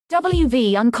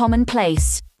WV Uncommon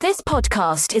Place. This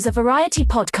podcast is a variety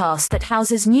podcast that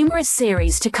houses numerous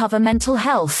series to cover mental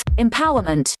health,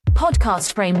 empowerment,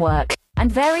 podcast framework,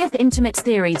 and various intimate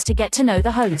theories to get to know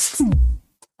the hosts.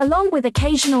 Along with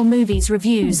occasional movies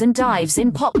reviews and dives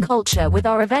in pop culture with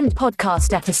our event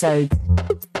podcast episodes.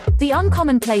 The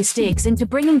Uncommon Place digs into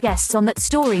bringing guests on that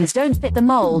stories don't fit the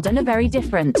mold and are very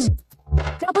different.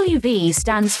 WV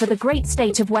stands for the great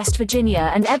state of West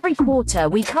Virginia, and every quarter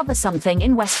we cover something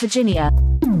in West Virginia.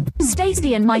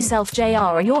 Stacey and myself, JR,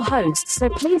 are your hosts, so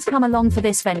please come along for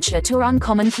this venture to our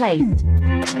Uncommon Place.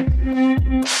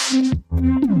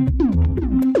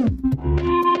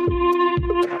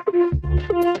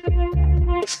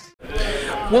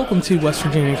 Welcome to West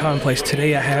Virginia Uncommon Place.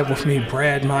 Today I have with me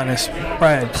Brad Minus.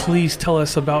 Brad, please tell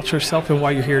us about yourself and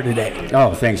why you're here today.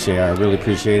 Oh, thanks, JR. I really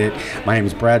appreciate it. My name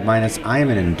is Brad Minus. I am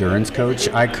an endurance coach.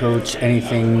 I coach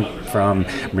anything from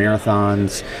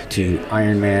marathons to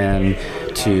Ironman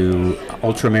to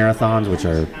ultra marathons, which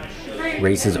are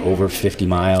races over 50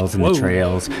 miles in the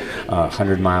trails,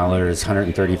 100 milers,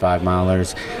 135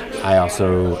 milers. I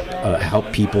also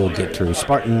help people get through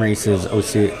Spartan races,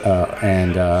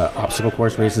 and obstacle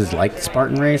course races like the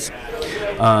Spartan race.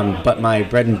 But my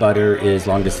bread and butter is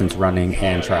long distance running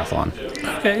and triathlon.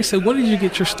 Okay, so what did you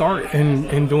get your start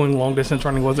in doing long distance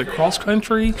running? Was it cross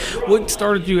country? What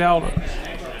started you out?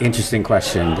 Interesting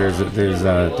question.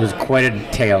 There's quite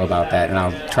a tale about that, and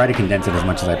I'll try to condense it as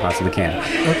much as I possibly can.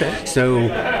 Okay. So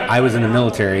I was in the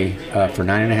military for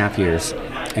 9.5 years,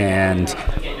 and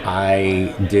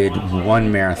I did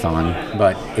one marathon,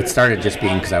 but it started just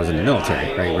being because I was in the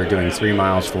military, right? We're doing 3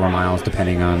 miles, 4 miles,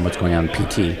 depending on what's going on in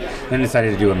PT. Then I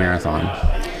decided to do a marathon.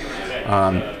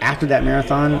 After that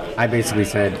marathon, I basically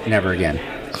said, never again.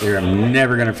 I'm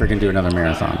never going to freaking do another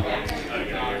marathon.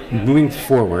 Moving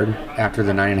forward, after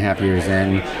the 9.5 years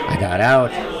in, I got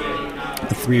out.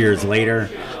 3 years later,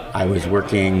 I was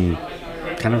working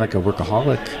kind of like a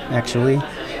workaholic, actually.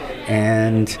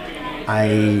 And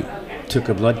I took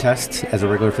a blood test as a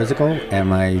regular physical, and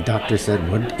my doctor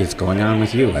said, what is going on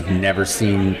with you? I've never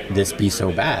seen this be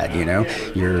so bad, you know?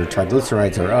 Your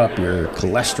triglycerides are up, your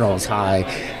cholesterol is high,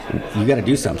 you got to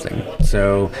do something.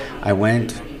 So I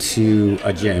went to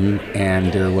a gym,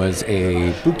 and there was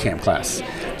a boot camp class.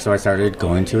 So I started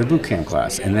going to a boot camp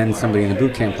class, and then somebody in the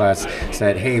boot camp class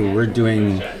said, hey, we're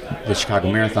doing the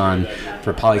Chicago Marathon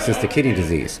for polycystic kidney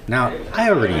disease. Now, I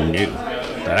already knew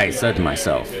that. I said to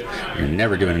myself, you're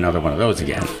never doing another one of those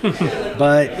again.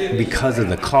 But because of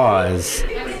the cause,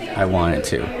 I wanted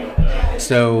to.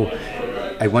 So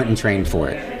I went and trained for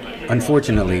it.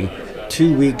 Unfortunately,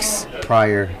 2 weeks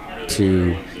prior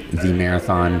to the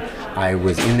marathon, I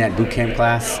was in that boot camp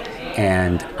class,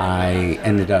 and I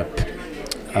ended up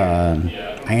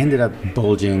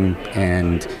bulging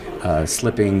and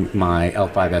slipping my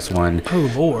L5S1.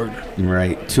 Oh, Lord.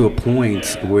 Right, to a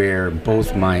point where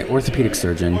both my orthopedic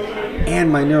surgeon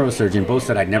and my neurosurgeon both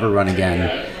said I'd never run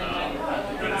again.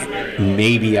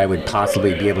 Maybe I would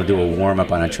possibly be able to do a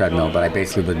warm-up on a treadmill, but I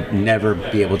basically would never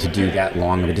be able to do that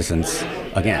long of a distance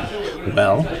again.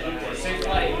 Well,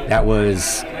 that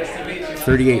was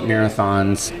 38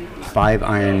 marathons, 5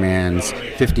 Ironmans,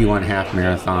 51 half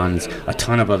marathons, a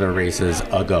ton of other races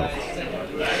ago.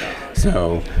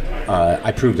 So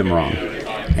I proved them wrong.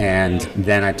 And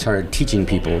then I started teaching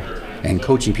people and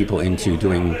coaching people into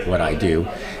doing what I do,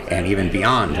 and even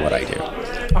beyond what I do.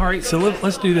 All right, so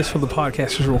let's do this for the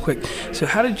podcasters real quick. So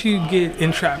how did you get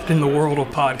entrapped in the world of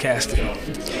podcasting?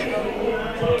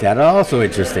 That's also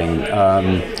interesting.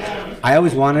 I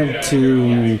always wanted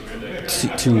to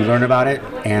learn about it,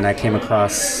 and I came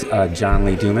across John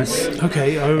Lee Dumas.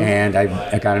 Okay. And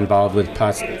I got involved with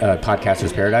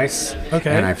Podcasters Paradise.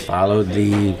 Okay. And I followed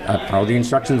the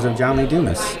instructions of John Lee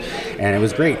Dumas, and it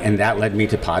was great. And that led me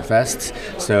to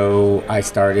Podfest. So I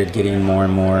started getting more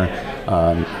and more.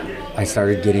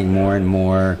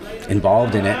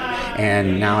 Involved in it,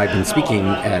 and now I've been speaking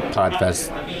at Podfest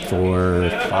for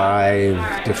 5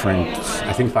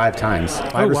 times,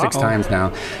 6 times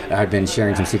now. I've been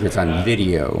sharing some secrets on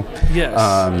video.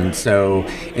 Yes. So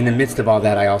in the midst of all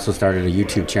that, I also started a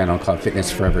YouTube channel called Fitness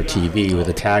Forever TV with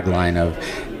a tagline of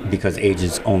because age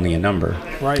is only a number.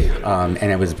 Right. And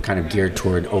it was kind of geared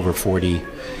toward over 40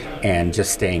 and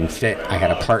just staying fit. I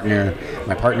had a partner.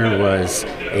 My partner was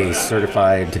a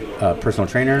certified personal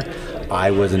trainer. I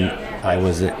was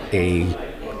a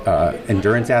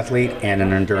endurance athlete and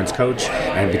an endurance coach,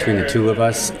 and between the two of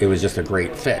us, it was just a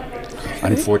great fit.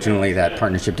 Unfortunately, that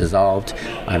partnership dissolved.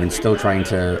 I'm still trying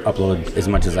to upload as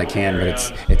much as I can, but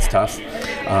it's tough.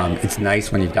 It's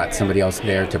nice when you've got somebody else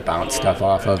there to bounce stuff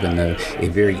off of, and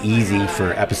it's very easy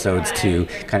for episodes to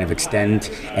kind of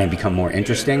extend and become more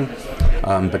interesting.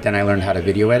 But then I learned how to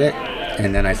video edit,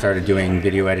 and then I started doing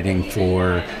video editing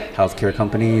for healthcare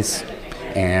companies,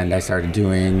 and I started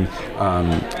doing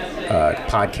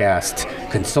podcast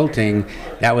consulting.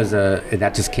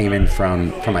 That just came in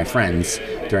from my friends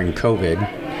during COVID.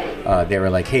 They were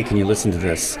like, hey, can you listen to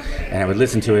this? And I would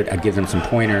listen to it. I'd give them some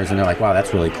pointers, and they're like, wow,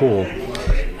 that's really cool.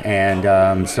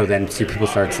 And so then people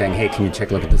start saying, hey, can you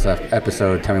take a look at this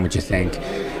episode? Tell me what you think.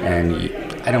 And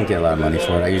I don't get a lot of money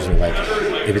for it. I usually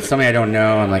if it's somebody I don't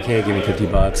know, I'm like, hey, give me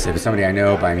 $50. If it's somebody I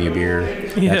know, buy me a beer,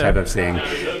 that type of thing.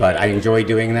 But I enjoy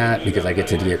doing that because I get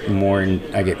to get more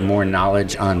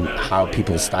knowledge on how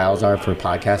people's styles are for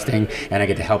podcasting, and I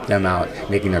get to help them out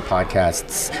making their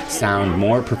podcasts sound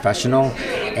more professional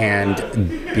and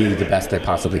be the best they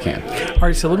possibly can. All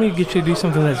right, so let me get you to do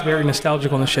something that's very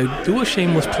nostalgic on the show. Do a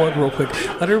shameless plug real quick.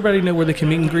 Let everybody know where they can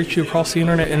meet and greet you across the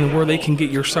internet and where they can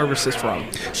get your services from.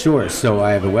 Sure. So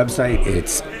I have a website.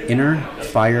 It's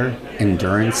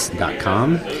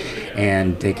innerfireendurance.com,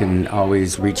 and they can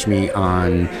always reach me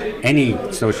on any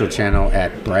social channel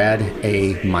at Brad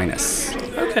A-.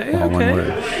 Okay. All one word.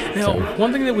 Now,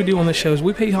 one thing that we do on the show is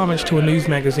we pay homage to a news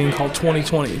magazine called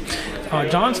 2020.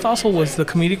 John Stossel was the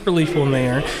comedic relief on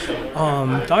there.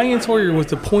 Diane Sawyer was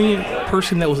the poignant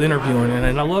person that was interviewing,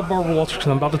 and I love Barbara Walters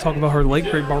because I'm about to talk about her, late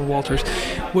great Barbara Walters.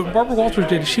 What Barbara Walters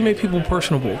did is she made people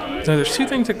personable. Now, there's two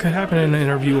things that could happen in an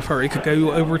interview with her. It could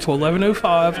go over to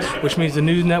 11:05, which means the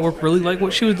news network really liked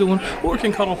what she was doing, or it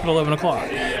can cut off at 11 o'clock.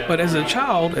 But as a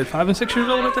child, at 5 and 6 years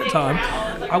old at that time,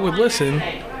 I would listen,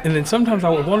 and then sometimes I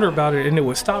would wonder about it, and it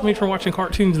would stop me from watching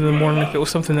cartoons in the morning if it was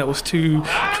something that was too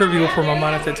trivial for my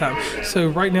mind at that time. So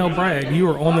right now, Brad, you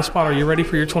are on the spot. Are you ready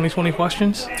for your 2020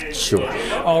 questions? Sure.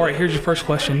 All right, here's your first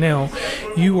question. Now,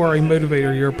 you are a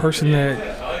motivator. You're a person that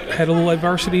had a little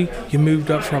adversity. You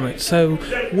moved up from it. So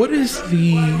what is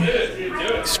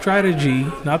the strategy,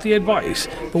 not the advice,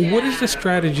 but what is the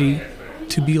strategy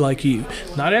to be like you?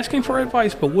 Not asking for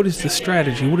advice, but what is the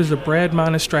strategy? What is the Brad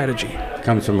Minus strategy? It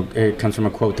comes from a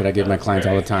quote that I give my clients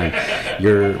all the time.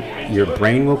 Your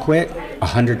brain will quit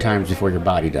 100 times before your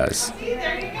body does.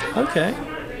 Okay,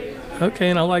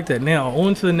 and I like that. Now,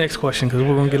 on to the next question, because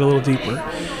we're going to get a little deeper.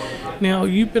 Now,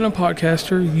 you've been a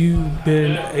podcaster, you've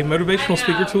been a motivational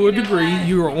speaker to a degree,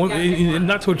 you are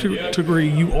not to a degree,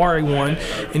 you are a one,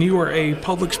 and you are a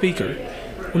public speaker.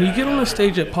 When you get on a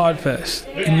stage at Podfest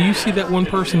and you see that one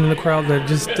person in the crowd that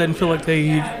just doesn't feel like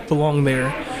they belong there,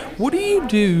 what do you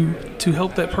do to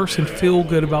help that person feel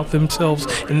good about themselves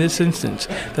in this instance?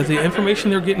 That the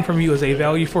information they're getting from you is a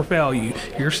value for value.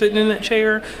 You're sitting in that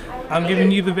chair, I'm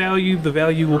giving you the value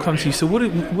will come to you. So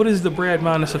what is the Brad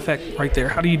Minus effect right there?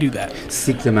 How do you do that?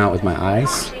 Seek them out with my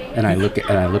eyes, and I look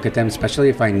at them, especially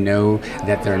if I know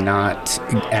that they're not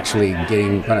actually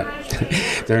getting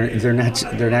they're not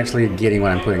actually getting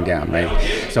what I'm putting down, right?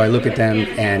 So I look at them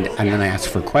and then I ask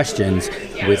for questions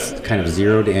with kind of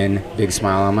zeroed in, big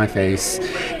smile on my face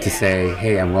to say,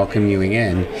 hey, I'm welcoming you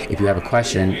in. If you have a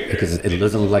question, because it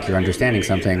doesn't look like you're understanding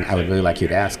something, I would really like you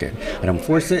to ask it. I don't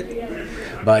force it,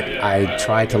 but I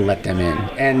try to let them in.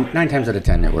 And 9 times out of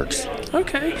 10, it works.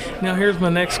 Okay. Now, here's my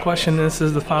next question. This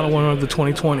is the final one of the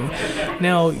 2020.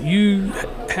 Now, you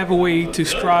have a way to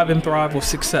strive and thrive with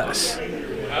success.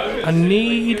 I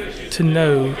need to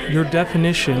know your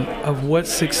definition of what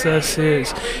success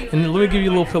is. And let me give you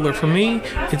a little filler. For me,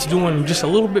 it's doing just a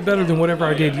little bit better than whatever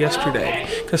I did yesterday.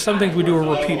 Because some things we do are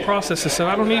repeat processes, so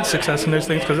I don't need success in those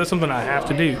things because that's something I have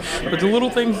to do. But the little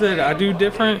things that I do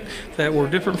different, that were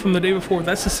different from the day before,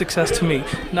 that's a success to me.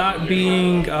 Not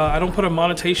being, I don't put a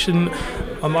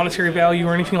monetary value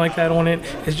or anything like that on it.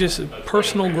 It's just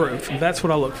personal growth. That's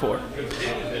what I look for.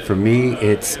 For me,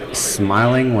 it's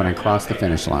smiling when I cross the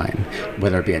finish line,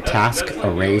 whether it be a task, a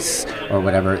race, or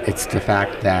whatever. It's the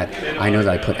fact that I know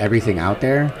that I put everything out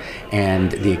there,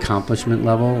 and the accomplishment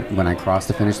level, when I cross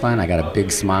the finish line, I got a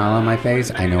big smile on my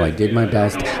face. I know I did my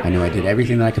best. I know I did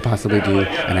everything that I could possibly do,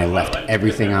 and I left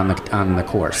everything on the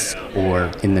course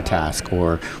or in the task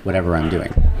or whatever I'm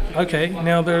doing. Okay,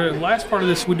 now the last part of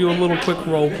this, we do a little quick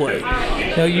role play.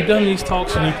 Now, you've done these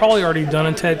talks, and you've probably already done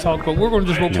a TED Talk, but we're going to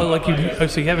just role play like you,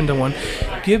 so you haven't done one.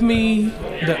 Give me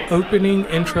the opening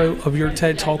intro of your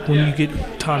TED Talk when you get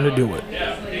time to do it.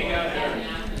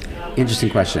 Interesting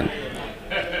question.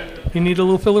 You need a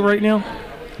little filler right now?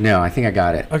 No, I think I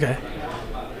got it. Okay.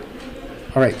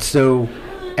 All right, so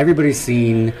everybody's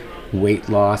seen weight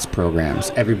loss programs.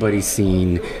 Everybody's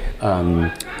seen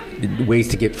ways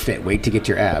to get fit, way to get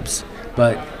your abs.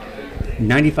 But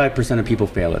 95% of people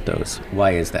fail at those.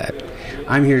 Why is that?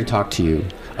 I'm here to talk to you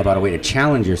about a way to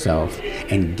challenge yourself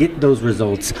and get those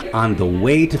results on the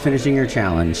way to finishing your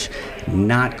challenge,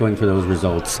 not going for those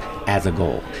results as a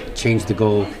goal. Change the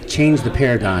goal, change the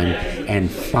paradigm,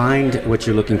 and find what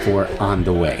you're looking for on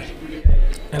the way.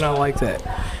 And I like that.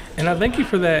 And I thank you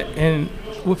for that. And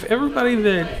with everybody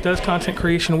that does content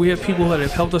creation, we have people that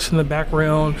have helped us in the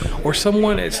background, or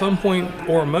someone at some point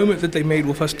or a moment that they made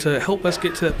with us to help us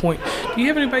get to that point. Do you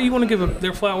have anybody you want to give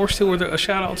their flowers to or a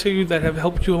shout out to that have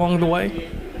helped you along the way?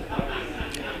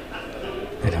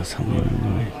 That has helped me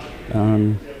along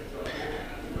the way.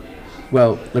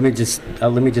 Well, let me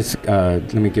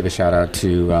give a shout out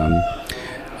to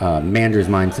Mander's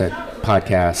Mindset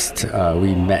podcast.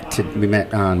 We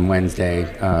met on Wednesday.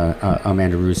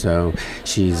 Amanda Russo.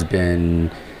 She's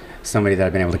been somebody that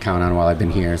I've been able to count on while I've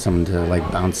been here. Someone to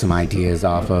bounce some ideas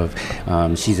off of.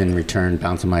 She's in return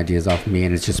bounced some ideas off of me,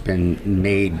 and it's just been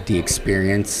made the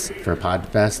experience for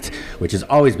Podfest, which has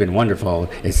always been wonderful,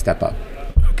 is step up.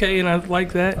 Okay, and I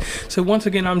like that. So once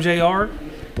again, I'm JR.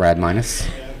 Brad Minus.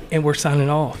 And we're signing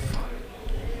off.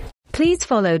 Please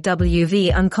follow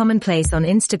WV Uncommonplace on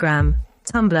Instagram,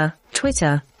 Tumblr,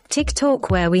 Twitter, TikTok,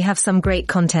 where we have some great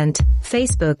content,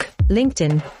 Facebook,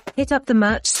 LinkedIn. Hit up the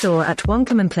merch store at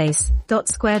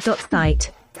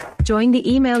oncommonplace.square.site. Join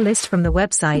the email list from the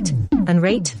website, and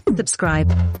rate,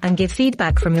 subscribe, and give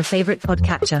feedback from your favorite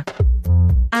podcatcher.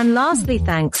 And lastly,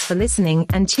 thanks for listening,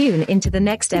 and tune into the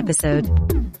next episode.